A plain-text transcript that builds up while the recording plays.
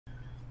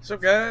So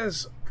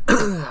guys,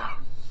 welcome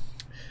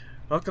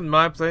to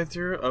my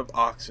playthrough of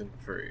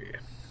Oxenfree.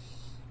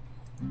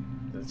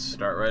 Let's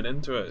start right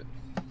into it.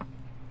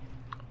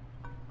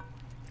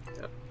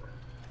 Yep.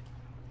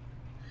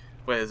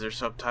 Wait, is there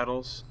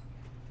subtitles?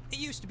 It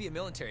used to be a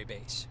military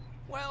base.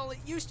 Well, it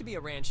used to be a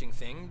ranching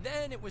thing,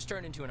 then it was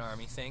turned into an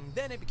army thing,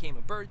 then it became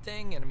a bird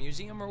thing and a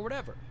museum or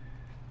whatever.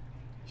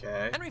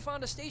 Okay. Henry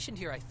Fonda stationed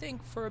here, I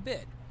think, for a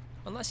bit.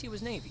 Unless he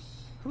was Navy.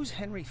 Who's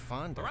Henry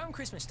Fonda? Around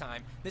Christmas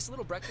time, this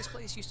little breakfast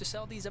place used to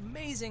sell these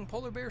amazing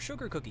polar bear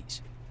sugar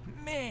cookies.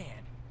 Man,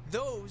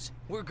 those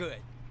were good.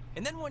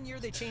 And then one year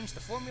they changed the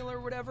formula or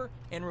whatever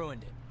and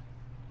ruined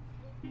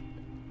it.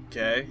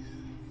 Okay.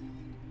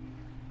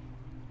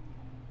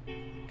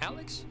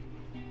 Alex?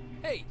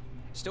 Hey,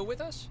 still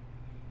with us?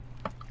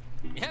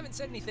 You haven't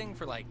said anything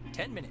for like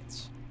 10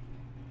 minutes.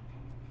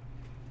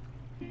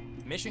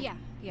 Mission?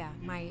 Yeah,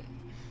 my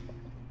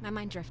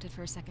mind drifted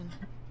for a second.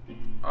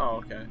 Oh,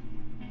 okay.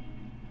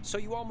 So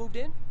you all moved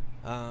in?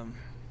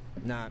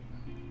 Not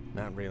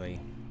really.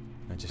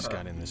 I just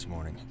got in this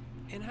morning.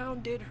 And how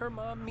did her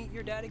mom meet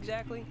your dad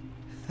exactly?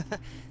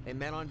 They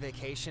met on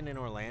vacation in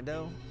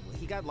Orlando.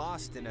 He got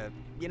lost in a...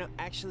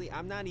 actually,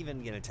 I'm not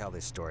even gonna tell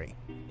this story.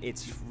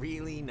 It's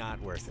really not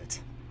worth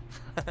it.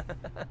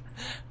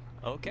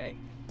 Okay.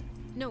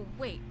 No,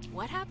 wait,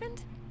 what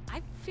happened?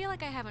 I feel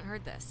like I haven't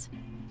heard this.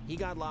 He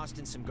got lost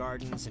in some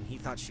gardens, and he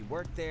thought she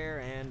worked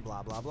there, and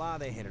blah, blah, blah.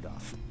 They hit it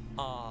off.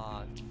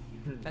 Aw,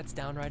 that's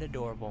downright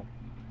adorable.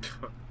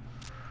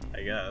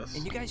 I guess.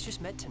 And you guys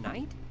just met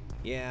tonight?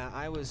 Yeah,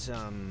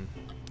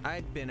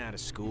 I'd been out of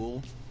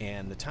school,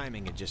 and the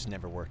timing had just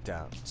never worked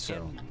out, so...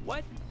 And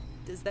what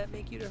does that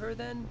make you to her,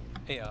 then?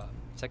 A,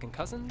 second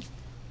cousin?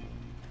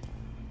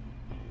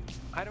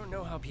 I don't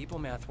know how people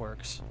math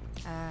works.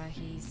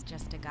 He's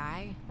just a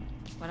guy?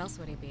 What else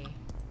would he be?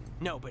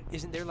 No, but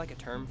isn't there, like, a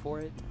term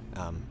for it?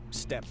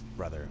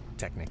 Step-brother,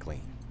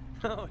 technically.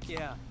 Oh,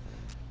 yeah.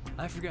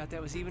 I forgot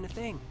that was even a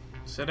thing.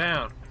 Sit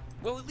down.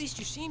 Well, at least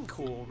you seem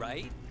cool,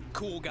 right?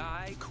 Cool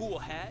guy, cool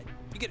hat.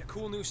 You get a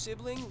cool new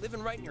sibling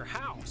living right in your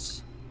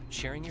house.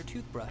 Sharing your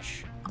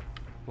toothbrush.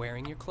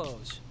 Wearing your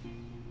clothes.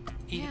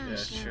 Yeah,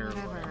 sure,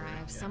 whatever. whatever. I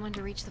have someone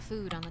to reach the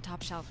food on the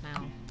top shelf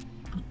now.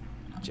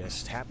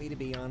 Just happy to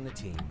be on the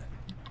team.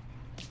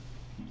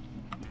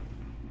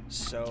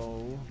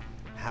 So,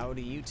 how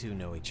do you two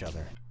know each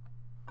other?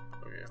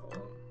 Okay, hold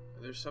on.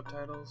 Are there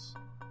subtitles?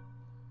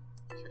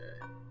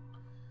 Okay.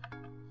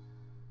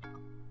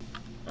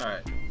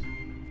 Alright.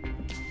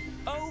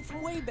 Oh,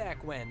 from way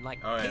back when, like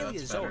Oh, yeah, that's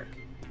Paleozoic. better.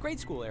 Grade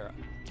school era.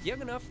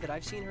 Young enough that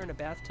I've seen her in a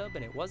bathtub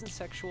and it wasn't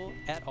sexual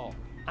at all.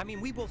 I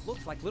mean, we both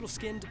looked like little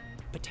skinned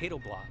potato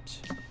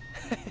blobs.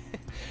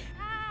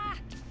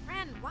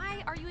 Ren,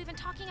 why are you even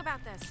talking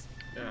about this?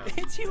 Yeah.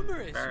 It's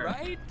humorous, Fair.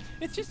 right?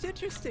 It's just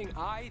interesting.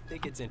 I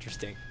think it's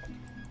interesting.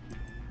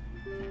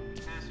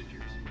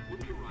 Passengers will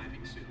be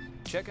arriving soon.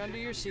 Check under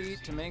your seat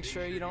to make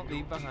sure you don't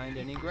leave behind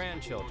any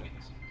grandchildren.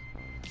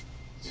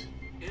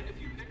 And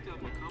if you picked up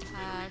a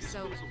complimentary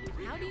So,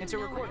 how do you It's a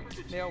know? recording.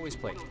 They always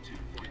play it.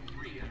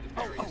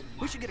 Oh,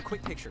 we should get a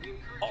quick picture.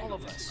 All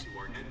of us.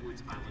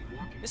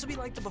 This will be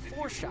like the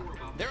before shot.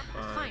 There.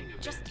 Fine,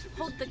 just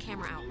hold the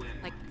camera out,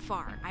 like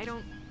far. I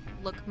don't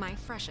look my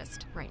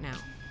freshest right now.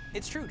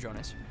 It's true,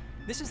 Jonas.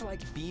 This is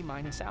like B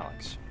minus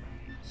Alex.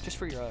 Just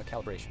for your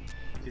calibration.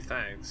 Gee,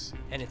 thanks.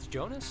 And it's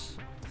Jonas,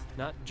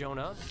 not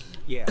Jonah.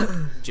 Yeah,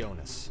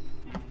 Jonas.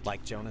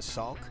 Like Jonas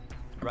Salk?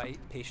 Right?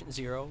 Patient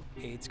zero,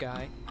 AIDS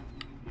guy.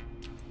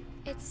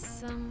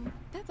 It's,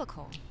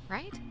 biblical,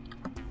 right?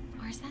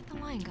 Or is that the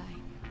lion guy?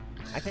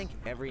 I think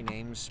every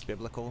name's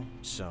biblical,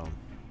 so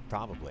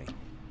probably.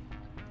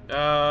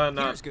 Not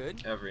Here's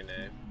good. every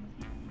name.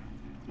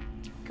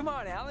 Come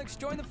on, Alex,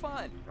 join the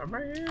fun. I'm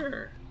right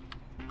here.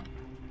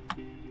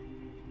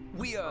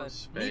 We, Oh, need a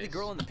space.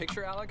 girl in the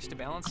picture, Alex, to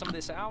balance some of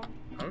this out.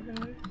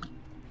 Okay.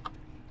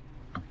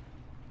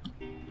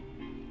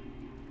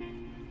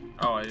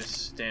 Oh, I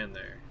just stand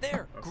there.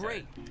 There, Okay.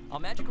 great. I'll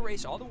magic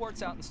erase all the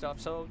warts out and stuff,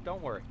 so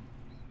don't worry.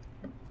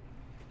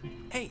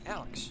 Hey,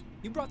 Alex,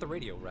 you brought the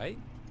radio, right?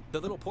 The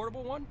little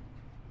portable one?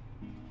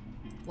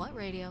 What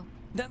radio?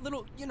 That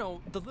little,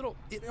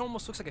 it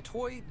almost looks like a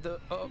toy,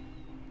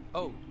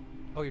 oh,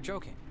 you're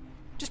joking.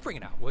 Just bring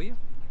it out, will you?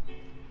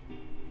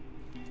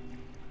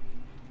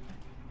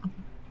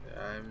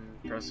 I'm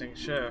pressing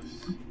shift.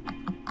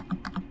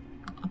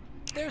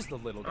 There's the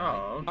little guy.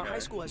 Oh, okay. Our high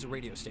school has a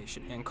radio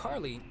station, and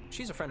Carly,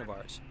 she's a friend of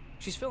ours.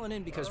 She's filling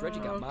in because Reggie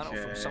got mono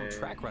from some Okay.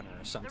 track runner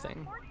or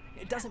something.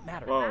 It doesn't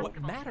matter. Whoa. What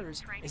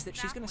matters is that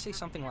she's gonna say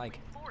something like,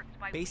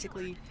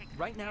 basically,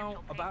 right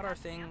now, about our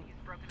thing,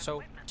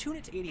 so tune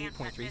it to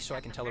 88.3 so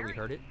I can tell her we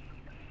heard it.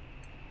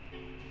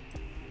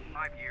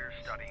 5 years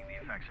studying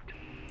the effects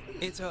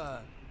of... It's,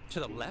 to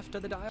the left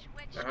of the dial.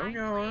 Which I'm I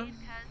going. played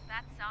because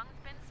that song's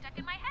been stuck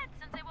in my head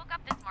since I woke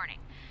up this morning.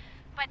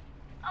 But,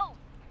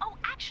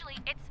 actually,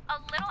 it's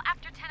a little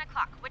after 10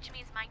 o'clock, which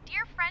means my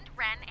dear friend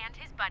Ren and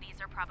his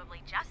buddies are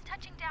probably just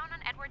touching down on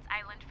Edwards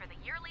Island for the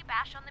yearly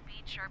bash on the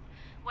beach, or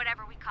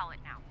whatever we call it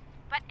now.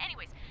 But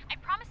anyways, I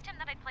promised him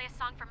that I'd play a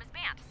song from his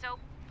band, so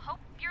hope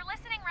you're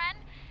listening, Ren.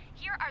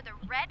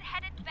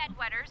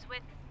 burgers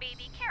with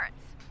baby carrots.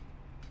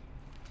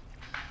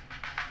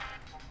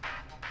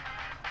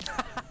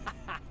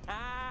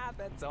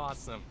 That's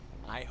awesome.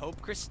 I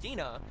hope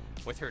Christina,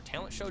 with her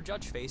talent show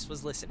judge face,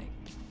 was listening.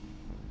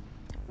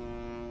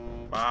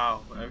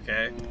 Wow,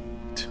 okay.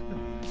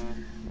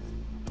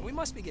 We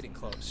must be getting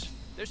close.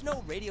 There's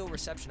no radio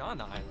reception on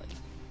the island.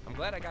 I'm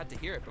glad I got to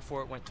hear it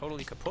before it went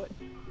totally kaput.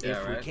 Yeah,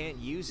 if right? we can't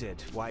use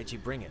it, why'd you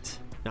bring it?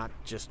 Not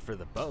just for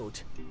the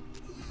boat.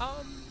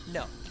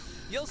 No.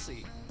 You'll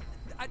see.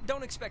 I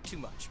don't expect too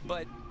much,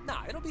 but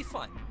nah, it'll be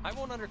fun. I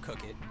won't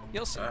undercook it.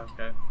 You'll see.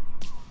 Okay.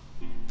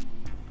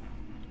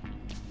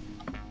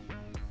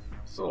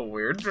 It's a little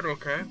weird, but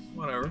okay.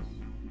 Whatever.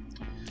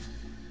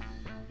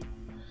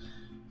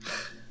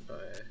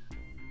 But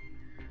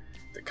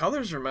the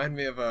colors remind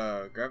me of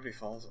Gravity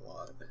Falls a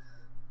lot.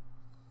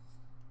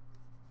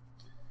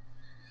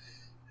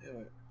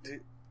 Yeah,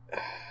 dude,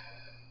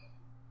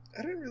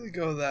 I didn't really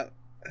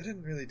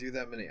do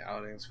that many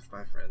outings with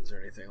my friends or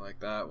anything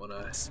like that when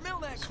I Smell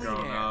that was clean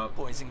growing air, up.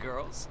 boys and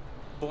girls.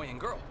 Boy and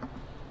girl.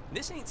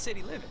 This ain't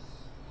city living.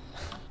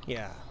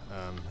 Yeah,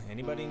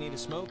 anybody need a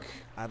smoke?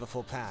 I have a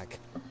full pack.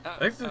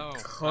 I think the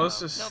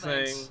closest no,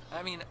 thing... thanks.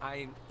 I mean,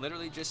 I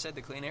literally just said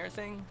the clean air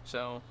thing,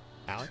 so...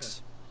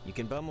 Alex, you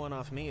can bum one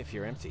off me if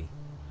you're empty.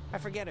 I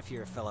forget if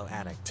you're a fellow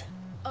addict.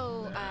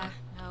 Oh,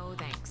 no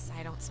thanks.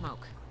 I don't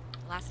smoke.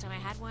 Last time I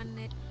had one,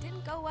 it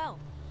didn't go well.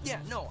 Yeah,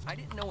 no, I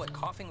didn't know what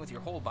coughing with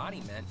your whole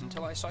body meant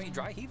until I saw you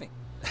dry heaving.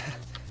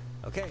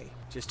 Okay,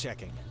 just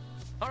checking.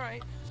 All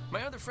right,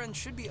 my other friend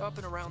should be up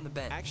and around the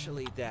bend.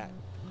 Actually,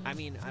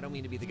 I don't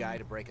mean to be the guy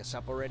to break us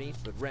up already,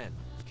 but Ren,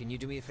 can you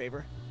do me a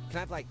favor? Can I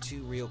have like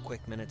 2 real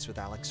quick minutes with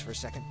Alex for a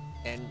second?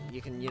 And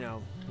you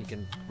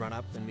can run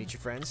up and meet your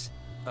friends?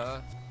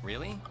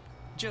 Really?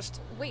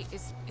 Just... Wait,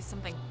 is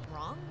something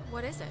wrong?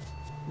 What is it?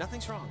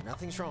 Nothing's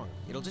wrong.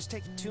 It'll just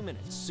take 2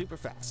 minutes, super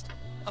fast.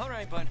 All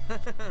right, bud.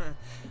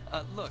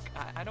 Look,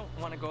 I don't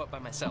want to go up by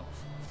myself.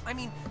 I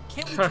mean,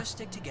 can't we just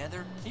stick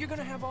together? You're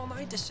gonna have all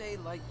night to say,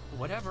 like,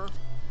 whatever.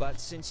 But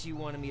since you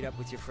want to meet up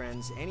with your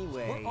friends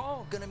anyway... We're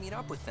all gonna meet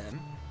up with them.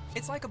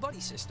 It's like a buddy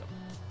system.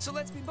 So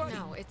let's be buddy.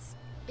 No,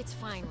 it's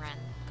fine, Ren.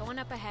 Going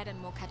up ahead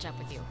and we'll catch up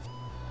with you.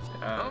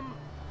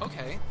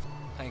 Okay,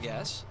 I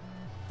guess.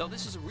 Though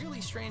this is a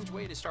really strange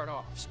way to start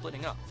off,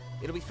 splitting up.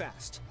 It'll be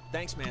fast.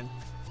 Thanks, man.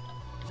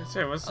 Let's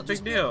say, what's the I'll big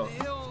just be deal? up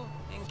the hill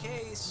in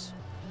case.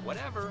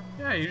 Whatever.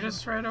 Yeah, you're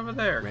just right over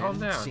there. Ren Calm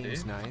down, seems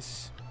dude.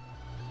 nice.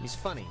 He's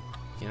funny,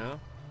 you know?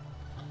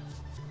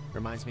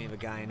 Reminds me of a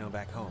guy I know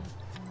back home.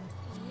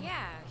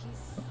 Yeah,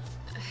 he's...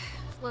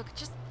 Look,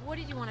 just what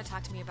did you want to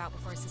talk to me about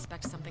before I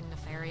suspect something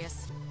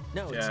nefarious?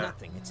 No, it's Yeah.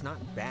 nothing. It's not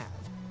bad.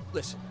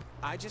 Listen,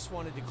 I just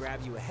wanted to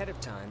grab you ahead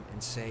of time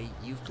and say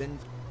you've been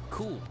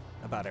cool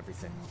about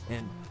everything.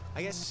 And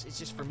I guess it's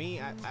just for me,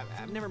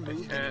 I've never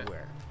moved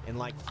anywhere. And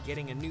like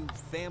getting a new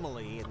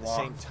family at the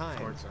same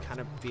time kind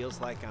of feels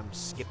like I'm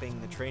skipping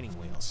the training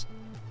wheels.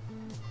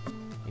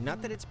 And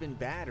not that it's been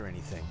bad or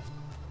anything.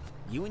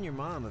 You and your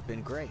mom have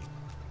been great.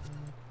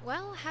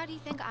 Well, how do you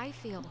think I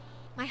feel?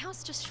 My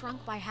house just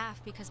shrunk by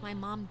half because my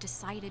mom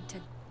decided to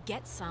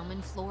get some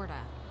in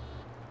Florida.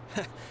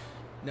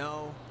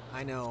 No,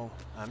 I know.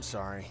 I'm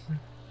sorry.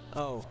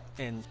 Oh,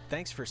 and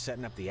thanks for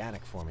setting up the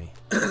attic for me.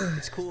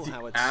 It's cool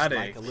how it's attic.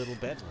 like a little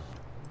bedroom.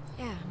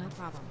 Yeah, no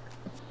problem.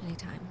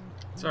 Anytime.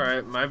 It's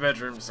alright, my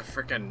bedroom's a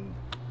freaking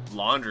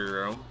laundry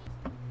room.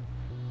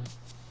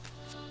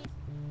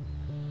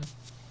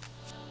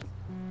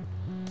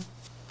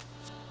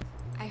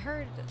 I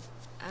heard,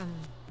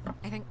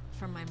 I think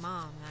from my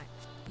mom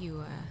that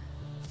you,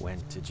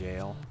 Went to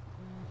jail?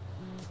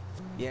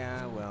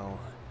 Yeah, well,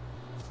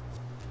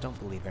 don't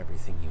believe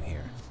everything you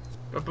hear.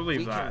 But believe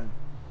We that. can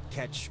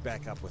catch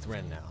back up with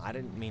Ren now. I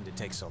didn't mean to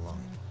take so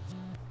long.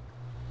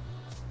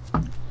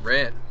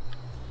 Ren.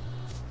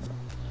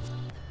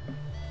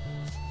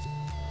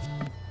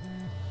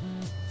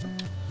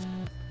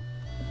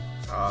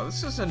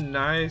 This is a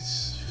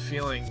nice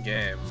feeling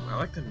game. I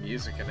like the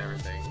music and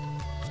everything.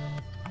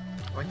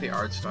 I like the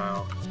art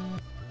style.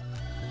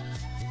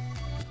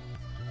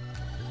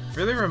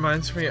 Really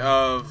reminds me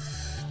of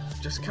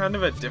just kind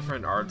of a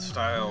different art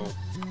style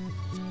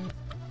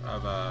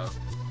of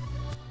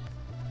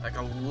like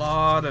a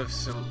lot of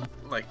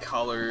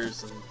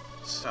colors and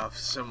stuff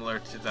similar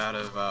to that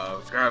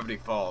of Gravity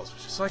Falls,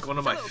 which is like one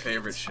of my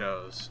favorite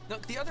shows.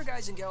 Look, the other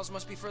guys and gals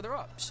must be further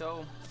up,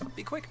 so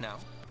be quick now.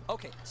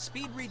 Okay,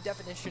 speed read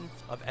definition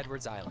of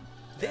Edwards Island.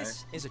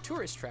 This is a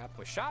tourist trap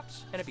with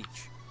shops and a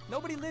beach.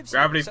 Nobody lives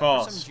Gravity here except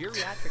Falls. for some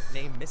geriatric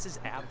named Mrs.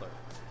 Adler.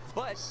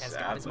 But as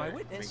God is my Adler.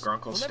 witness, I mean,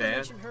 Grunkle we'll never Stan.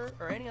 mention her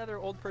or any other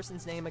old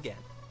person's name again.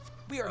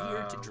 We are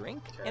here to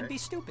drink and be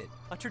stupid,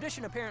 a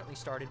tradition apparently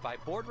started by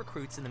bored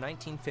recruits in the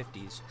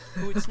 1950s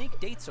who would sneak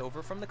dates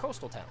over from the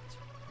coastal towns.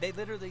 They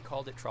literally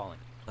called it trawling.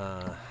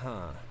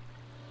 Uh-huh.